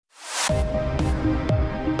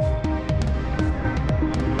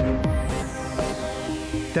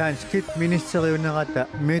Danskit ministeriunerata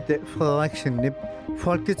Mette Frederiksen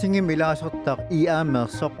Folketinget milaasortaq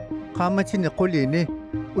iaammeersoq qaamatini qulini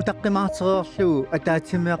utaqqimaartererlugu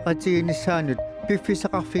ataatimeeqatiginissaanut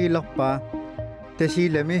piffisaqarfigilerpaa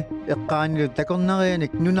tasilami eqqaanilu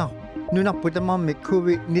takornerianik nunarputamarmi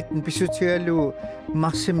COVID-19 pisutigalugu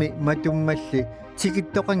marsimi matummalli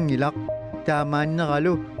tikittoqangilaq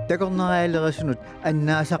taamaanneralu takornerialeresunut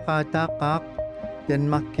annaasaqaataaqaaq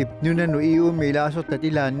Danmarkip nunanu EU milaasortat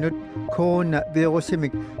ilaannut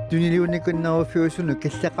coronavirusimik tuniliunikunnerufiusunu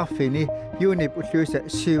killaqarfini yuunip ulluusa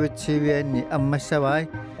siutsivianni ammassavai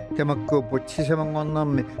tamakkuuput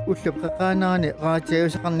sisamangornermi ulluqqeqqaanaani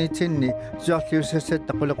raatiausaqarnitinni suarliussassat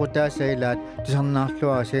qulequtaasailaat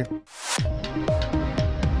tusarnaarluarasi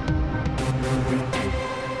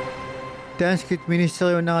Danskit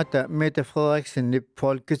ministeriunerata Mette Frederiksen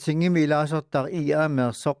Folketinget milaasortar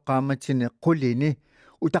iaammeersoq qaamatini qulini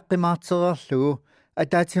utaqqimaartererlugu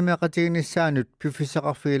ataatimeeqatiginissaanut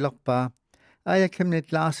piffisaqarfigilerpaa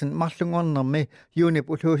Ajakemnet Larsen marlungornermi yuunip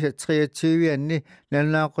ulluusa 23-anni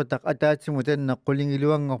nanaaqutaq ataatimutanne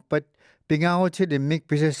qulingiluangorpat pingaarutilimik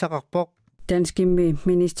pisassaqarpoq Danskimmi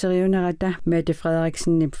ministeriunerata Mette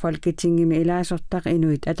Frederiksen Folketinget milaasortar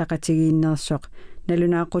inuit ataqatigiinnersoq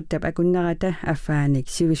nalunaaquttab akunnerata affaanik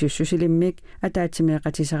sivisussusilimik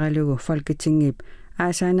ataatimeeqatisaralugu Folketingip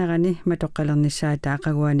aasaanerani matoqqalernissaata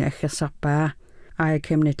aqaguani aggersarpaa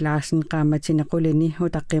Ajakemnet Larsen qaamatini qulini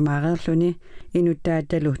utaqqimaarerluni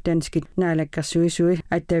inuttaatalu Danskit naalakkarsuisui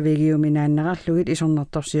attavigiuminaannerarlugit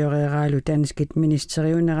isornertorsiorioraalu Danskit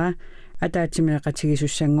ministeriunera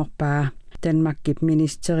ataatimeeqatigisussanngorpaa Danmarkip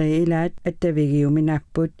ministeri ilaat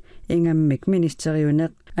attavigiuminapput ingammik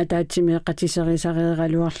ministeriuneq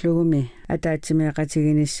ataatimeeqatiserisarieraluarlugumi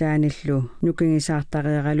ataatimeeqatiginissaanillu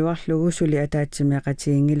nukingisaartarieraluarlugu suli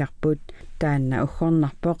ataatimeeqatigingilarput taanna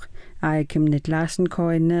uggornarpoq Ajakemnet Larsen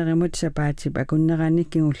koinneerimut sapaatip akunnerani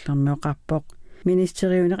kingullermeoqarpoq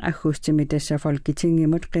ministeriuneq agguustimi tassa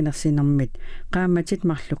Folketingimut qinersinermit qaamatit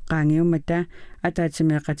marluqqaangiumata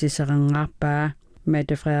ataatimeeqatiserengaarpaa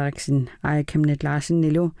Mette Frederiksen Ajakemnet Larsen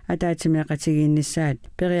nilu ataatimeeqatigiinnissaat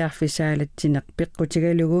periarfisaalattineq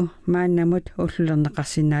piqqutigalugu maannamut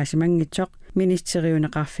ullulerneqarsinnaasimanngitsoq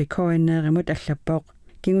ministeriuneqarfi koinneerimut allappoq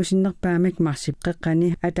kingusinnerpaamik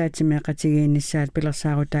marsipqeqqani ataatimeeqatigiinnissaat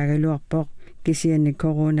pilersaarutaagaluarpoq kisianni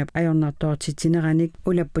corona ajornartoortittineranik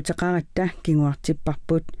ulapputeqaratta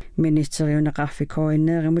kinguartipparput ministeriuneqarfi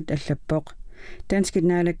koinneerimut allappoq Danskit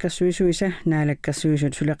naalakkarsuisuisa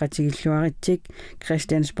naalakkarsuisut suleqatigilluarittik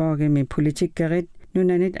Christiansborgimi politikkarit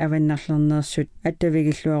nunanit avannarlernersut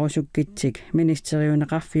attavigilluarusukkittik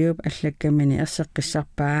ministeriuneqarfiup allakkamini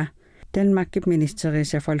erseqqissarpaa Danmarkip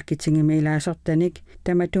ministerisa Folketingimi ilaasortanik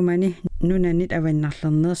tamatumani nunanit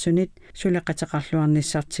avannarlernersunit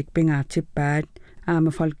suleqateqarluarnissartik pingaartippaat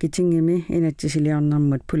aama Folketingimi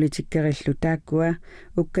inatsisiliornermut politikkarillu taakkua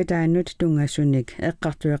ukkataannut tungassunik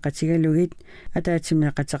eqqartueqatigalugit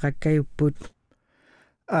ataatimeeqateqakkayupput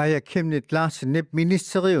Ajakemnet Larsen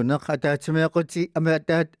ministeriuneq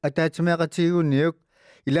ataatimeeqatigiunniuk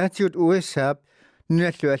ilaatigut USAp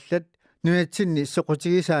nunalluallat nunatsinni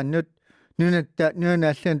soqutigisaannut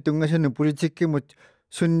nunaallan tungasunu politikkimut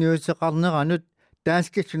sunniuteqarneranut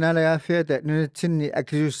Danskit naalagaafiata nunatsinni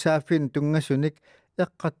akisussaaffin tungasunik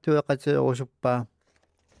eqqartueqatigerusuppaa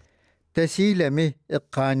tasilami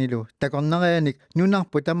eqqaanilu takornerianik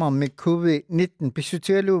nunarputamarmi COVID-19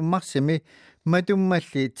 pissutigalugu marsimi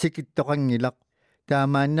matummalli tikittoqangilaq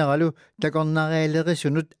taamaanneralu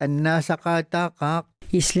takornerialerisunut annaasaqaataaqaaq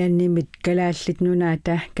Islannimit Kalaallit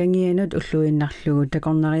Nunaata kangianut ulluinnarlugu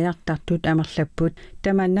takorneriartartut amerlapput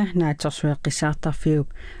tamanna naatersueqqissaartarfiup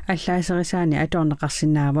allaaserissaani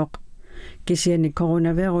atorneqarsinnaavoq kisianni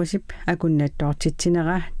coronavirusip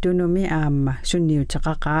akunnattoortitsinera tunumi aamma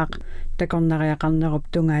sunniuteqaqaaq takorneriaqarnerup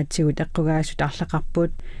tungaatsigut eqqugaasut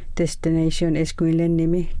arlaqarput destination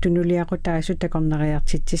eskuilannimi tunuliaqutaasut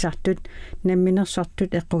takorneriartitsisartut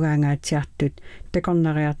namminersortut eqqugaangaatsiartut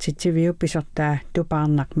takorneriartitsiviup pisortaa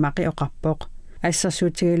tupaarnaq maqi oqarpoq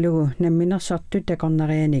assarsuutigalugu namminersortut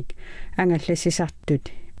takornerianik angallassisartut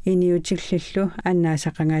iniutillillu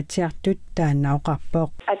annaasaqangaatsiartut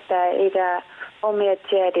taannaoqarpoq atta ida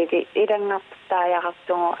omiatsiariri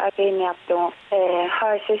irangartaajaqartugu aqiiniartugu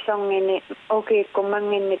haasisongini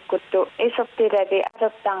ukiikkumanginnikkuttu isortilali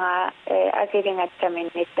alertangaa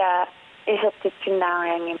akilingatsaminni taa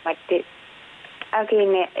isortitsinnaariangimmatti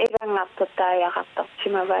aqiini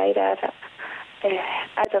irangartaajaqartarsimavailaala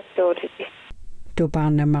alertuuliti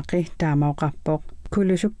tupaarnamaqi taamaoqarpoq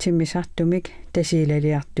kulusuk timmisartumik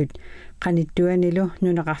tasilaliartut qanittuanilu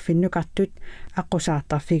nunaqarfinnuqartut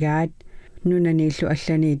aqusaartarfigaat nunaniillu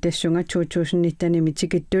allani tassunga 2019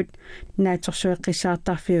 tikittut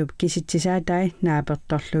naatorsueqqissaartarfiup kisittisaatai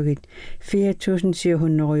naapertorlugit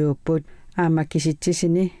 4700 aama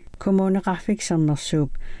kisittisini kommuneqarfik sernersuup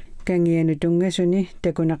kangianu tungasuni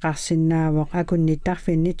takunaqarsinnaavoq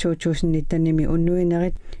akunnittarfinni 2019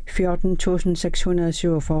 unnuinerit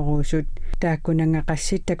 14.647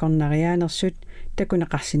 taakkunangaqassit takornariaanersut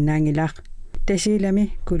takunaqarsinnaangilaq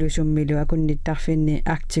tasilami kulusummilu akunnittarfinni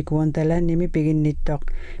Arctic Wonderlandimi piginnittoq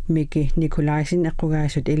Miki Nikolaisin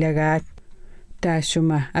eqqugaasut ilagaat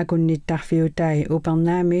taassuma akunnittarfiutai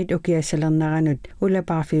upernaamiit ukiassalernaranut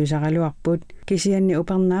ulaparfiusaraluarput kisianni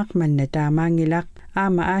upernaaq manna taamaangilaq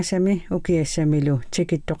aama aasami ukiassamilu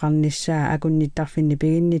tikittoqarnissaa akunnittarfinni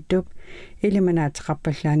piginnittup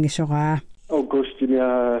ilimanaataqarpallaangisoraa Augustin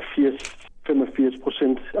er 85%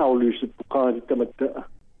 aflyset på graden, der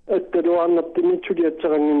at det var andet, det er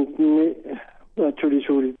tudiaterrangen,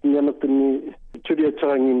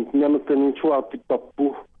 tudiaterrangen, tuartigt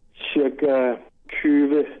babbu, cirka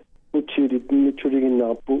 20 utidigt,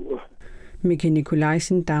 tudiaterrangen. Miki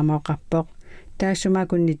Nikolaisen daamaqarpoq taasuma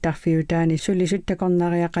kunnittarfiutaani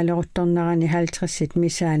sulisuttakonnariaqaloruttornarani 50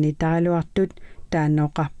 misaani taraluartut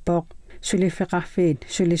taannoqarpoq sulifeqarfiit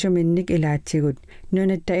sulisuminnik ilaatsigut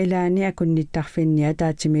nunatta ilaani akunnittarfinni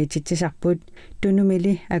ataatimiititsisarput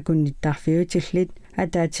tunumili akunnittarfiutillit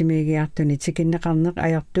ataatimiigiartuni tikinneqarneq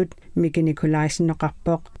ajartut Miki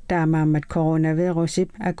Nikolaisen-noqarpoq taamaammat coronavirusip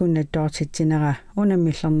akunnattoortitsinera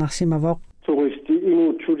unamillernersimavoq turisti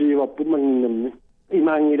inuutsuliivarpu manginnammi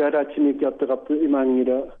imaangila ataatimiigiarteqartu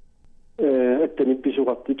imaangila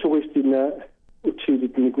attanipisuqarti turistina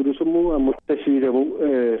utsiilitni kulusummu amuttasiilamu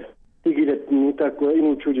igilatni taakua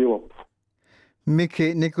inuutsuliivarpu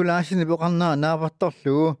Miki Nikolaisen boqarnaa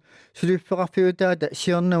naavartorlugu suliffeqarfiutaata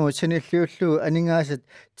siornamu sanilluullugu aningaasat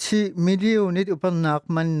 10 millionit upernaaq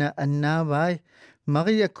manna annaavai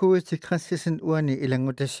Maria Kuuti Christensen uani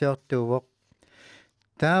ilangutassiortuuvoq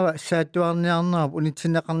taava saattuarniarnerap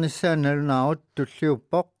unitsinneqarnissaannalunaarut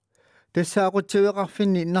tulliuppoq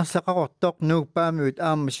тассаақутсивеқарфинни нарсақарортоқ нууппаамиут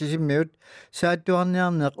аама сисиммиут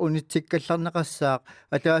сааттуарниарнеқ унитсиккалларнеқассаақ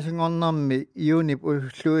атаасингорнарми иунип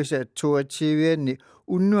уллуиса туатсивианни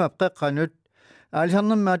уннуапқеққанут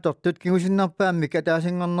аалисарнэрмаатортут кигусиннарпааммик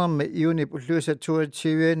атаасингорнарми иунип уллуиса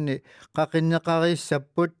туатсивианни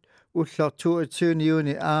қақиннеқарииссаппут уллор туатсиуни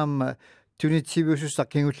иуни аама тунитсивиусуссақ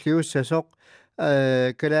кигуллиуссасоқ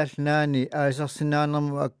Kalaalnaani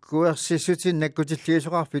aasarsinaanermu akkuersissutин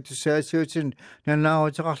nakkutilliisuqarfit saasiutin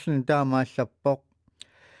nanaaruteqarluni taamaallappoq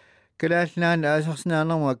Kalaalnaani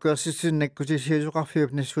aasarsinaanermu akkuersissutin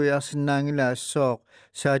nakkutilliisuqarfiup nassuiarsinnaangilaassooq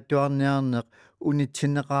saattuarniarneq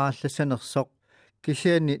unitsinneqarallassanersoq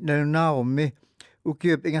kisiani nalunaarummi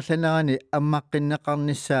ukiup ingerlanerani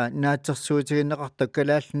ammaqqinneqarnissaa naatersuutiginneqarta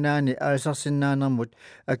Kalaalnaani aasarsinnaanermut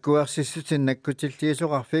akkuersissutin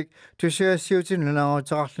nakkutilliisuqarfik tusiassiutin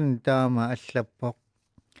nanaaruteqarluni taama allappoq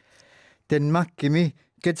Danmarkimi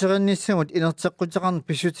katerinissamut inerteqqutaqarn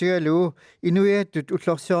pissutigalugu inuiattut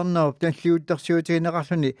ullorsiornerup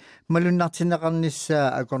talliuttarsiutiginneqarluni malunnartineqarnissaa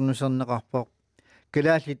akornuserneqarpoq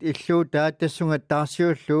Kalaallit illuutaa tassunga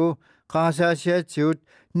taarsiullugu qaasaasiatsiut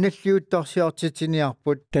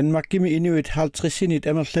nalliuttorsiortitiniarput Danmarkimi inuit 50-sinit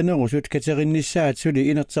amerlanerusut katerinnissaat suli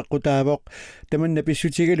inerteqqutaavoq tamanna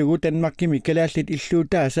pissutigalugu Danmarkimi Kalaallit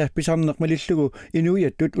illuutaasa pisarneq malillugu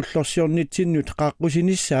inuiattut ullorsiornitsinnut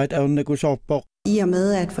qaaqqusinissaat aernakusorpoq I og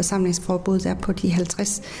med, at forsamlingsforbuddet er på de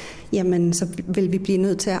 50, jamen så vil vi blive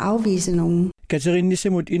nødt til at afvise nogen.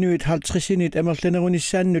 Katerinnissamut inuit 50-sinit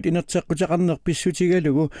amerlanerunissaannut inerteqqutaqarneq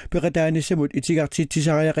pissutigalugu peqataanissamut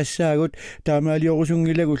itigartitsisariaqassaagut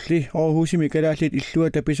taamaaliorusungilagulli Aarhusimi Kalaallit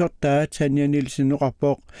illuata pisortaa Tanja Nielsen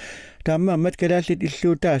noqarpoq taammaammat Kalaallit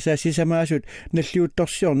illuutaasa sisamaasut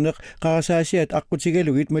nalliuttorsiorneq qarasaasiat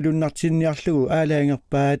aqqutigalugit malunnartinniarlugu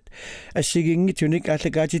aalaangerpaat assigingitunik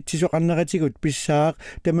allakaatittisoqarneratigut pissaaq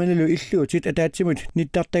tamanalu illuutit ataatsimut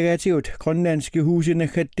nittartagaatigut grønlandske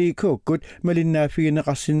husinaghat.dk-kut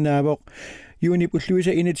malinnaaffigineqarsinnaavoq Junip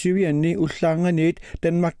ulluisa initivianni ullaanganiit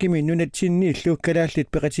Danmarkimi nunatsinniillu Kalaallit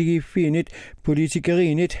peqatigiiffiinit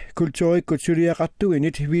politikerinit kultuurikkut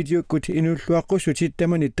suliaqartuinit videokkut inulluaqqussutit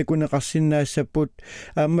tamanit takuneqarsinnaassaput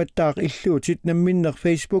aammattaaq illuutit namminner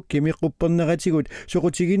Facebook-kimi qupperneratigut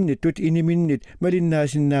soqutiginnittut iniminnit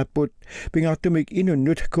malinnaasinnaapput pingartumik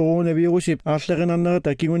inunnut coronavirusip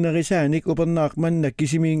aarlerinarnerata kigunerisaanik upernaaq mannak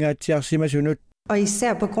kisimiingaatsiarsimasunut Og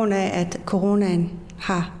især på grund af, at coronaen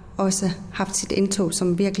har også haft sit indtog,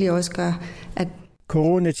 som virkelig også gør, at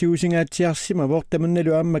Coronatiusingaatiarsima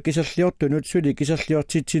vortamannalu amma kisarliortunut suli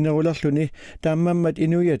kisarliortitsinerulerluni taammammat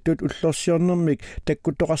inuiattut ullorsiornermik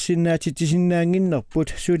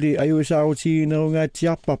takkuttoqarsinnaatitisinnaanginnerput suli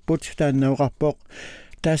ajuusaarutiginerungaatiarparput taannauqarpoq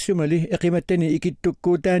taassumali eqimattani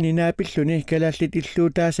ikittukkuutaani naapilluni kalaallit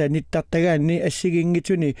illuutaasa nittartagaanni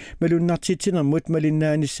assigingituni malunnartitsinermut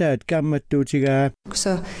malinnaanissaat kaammattuutigaa.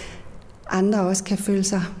 Så andre også kan føle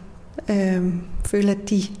at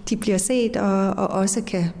de bliver set og også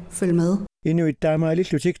kan følge med. Inuit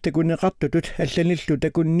taamaalillutik takunneqartutut allanillu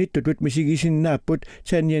takunnittutut misigisinnaaput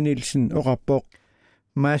Tanja Nielsen oqarpoq.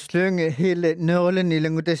 Maaslønge hele nørlen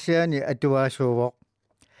ilangutassiani atuaasuuvoq.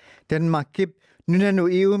 Danmarkip nunanu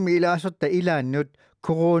iumiilaasorta ilaannut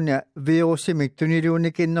coronavirusimik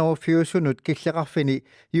tuniluunikinnerufiusunut killeqarfini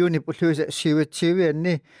yuunip ulluusa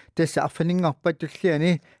siuatsivianni tassa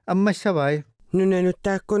arfaninngorpatulliani ammassavai. Nunanut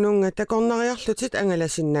taakkununga takornariarlutit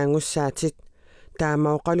angalasinnaangussaatit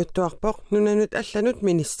taamauqaluttuarpoq nunanut allanut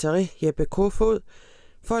ministeri Jeppe Kofod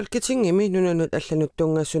Folketingimi nunanut allanut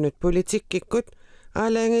tungassunut politikkikkut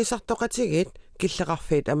aalaangiisartoqatigit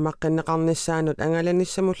killeqarfiit ammaqqinneqarnissaanut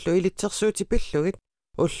angalanissamullu ilitsersuuti pillugit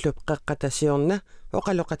ulluqeqqatasiorna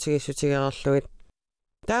oqaloqatigisutigererlugit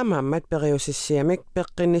taamaammat periusissiamik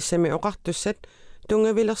peqqinissami oqartussat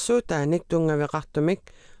tungavilersuutaanik tungaviqartumik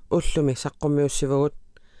ullumi saqqummiussivugut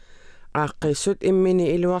aaqqissut immini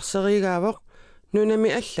iluarserigaavoq nunami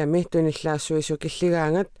allami tunillaassuisu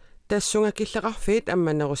killigaangat tassunga killeqarfiit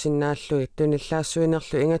ammanerusinnaalluit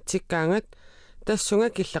tunillaassuinerlu ingatsikkaangat tassunga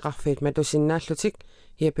killeqarfiit matusinnaallutik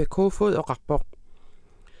Jeppe Kofod oqarpoq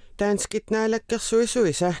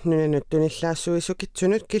taanskitnaalakkersuisuisa nunanut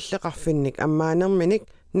tunillaassuisukitsunut killeqarfinnik ammaanerminik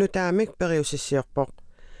nutaamik periusissiorpoq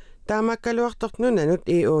taamakkaluartort nunanut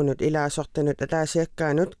iuunut ilaasortanut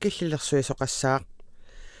ataasiakkaanut killilersuisoqassaaq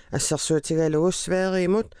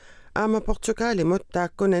ассерсуутигалугуссвееримут аама португалимут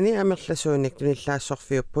тааккунани амерласууник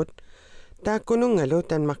туниллаасsorfiupput тааккунунгалу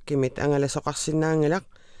танмаркимит ангаласоқарсинаангилақ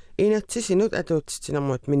инатсисинут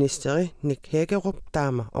атуутситинермут министери ник хегеруп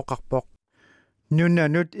таама оқарпоқ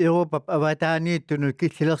нуннанут европап аватаанииттунут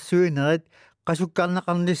киллилерсуинерит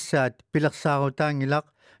qasukkarneqarnissaat pilersaaruutaangilaq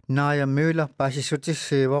naaya møller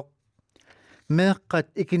basisutissiivoq meeqqat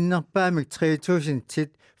ikinnerpaamik 3000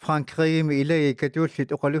 Frankrig ilagi katuullit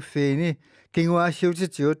oqaluffiini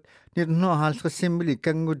kinguaasiutitigut 1950-simmili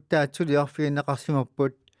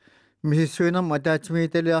kanguttaatsuliarfiineqarsimerput misissuinerma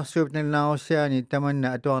taatimiitaliarsuup nalnaarussiaani tamanna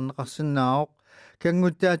atuarneqarsinnaaroq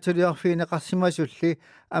kanguttaatsuliarfiineqarsimasulli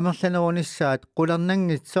amerlanerunissaat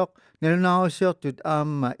qularnangitsoq nalnaarussiortut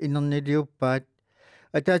aamma inerniluuppaat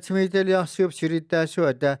ataatimiitaliarsuup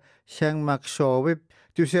silittaasuata Jean-Marc Sorvip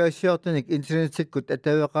tusiasiortunik internetikkut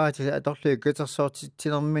ataveqaatisa atorlui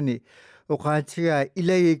katersortitsinermini oqaatigaa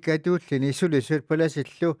ilagi katuullini sulisut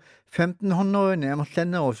palasillu 1500-ni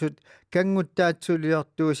amerlanerusut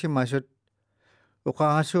kanguttaatsuliortuusimasut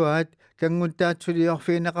oqaasuaat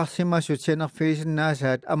kanguttaatsuliorfiineqarsimasut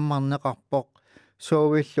senerfiisinnaasaat ammarneqarpoq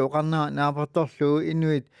soovillu oqarnaa naaportorluu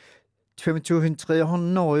inuit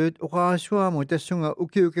 5300 oqaasuamu tassunga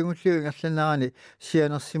ukiukangulluingerlanerani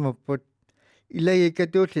sianersimupput ilagi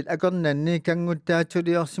katuullit akornanni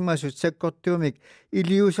kanguttaatsuliorsimasut sakkortuumik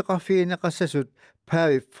iliuseqarfiineqassasut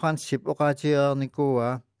paavi Fransip oqaatigeernikuua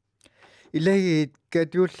ilagi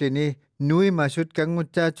katuullini nuimasut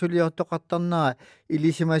kanguttaatsuliortoqartarnera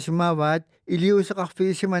ilisimasimavaat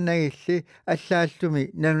iliuseqarfiisimanagilli allaallumi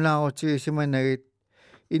nanulaarutigisimannagit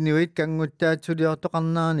inuit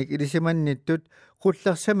kanguttaatsuliortoqarneranik ilisimannittut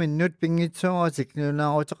qullersaminnut pingitsuaratik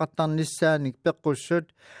nanulaaruteqartarnissaanik peqqussut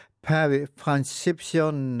paavi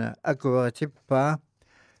Fransipsion akueratippa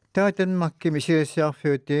taatanmakkimi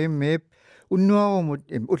silasiarfiutiimmiip unnuarumut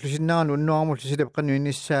ullusinnaarlu unnuarumullu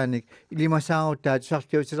silapqanuinissaanik ilimasaarutaat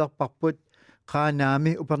sarliutilerparput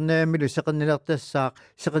qaanaami upernaamilu seqinnilertassaaq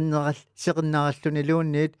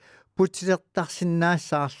seqinnaralluniluunniit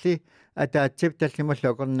putsilertarsinnaassаарli ataatsip tallimallu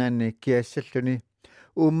oqornaanni kiassalluni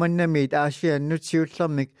uumannamiit aasiannut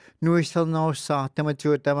siullermik nuissernerussaar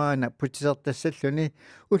tamatuutamaana putsisertassalluni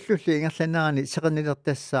ullulli ingerlanerani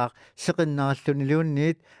seqinnilertassaaq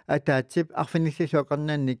seqinnaralluniluunniit ataatsip arfinillilu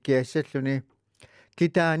oqornaanni kiassalluni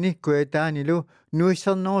kitaani kuetaanilu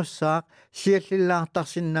nuissernerussaaq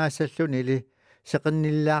siallillaartarsinnaassallunili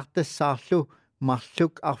seqinnillaartassaarlu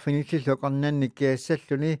marluk arfinillilu oqornaanni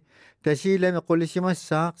kiassalluni tasiilami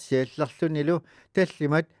qulisimassaaq siallarlunilu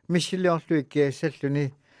tallimat missiliorlui kiassalluni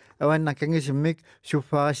avannakkangisimmik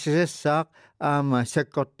suffaarassisassaaq aama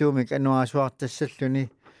sakkortuumik anuaasuartassalluni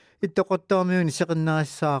ittoqottormiuni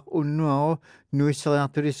seqinnarassaaq unnuaru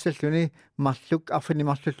nuisseriartulissalluni marluk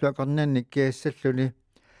arfinimarlullu aqornaanni kiassalluni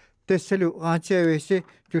тассалу Radioaviisi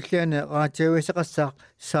туллиане Radioaviisi qassaq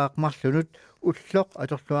saaqmarlunut ulloq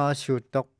atorluarassiuttoq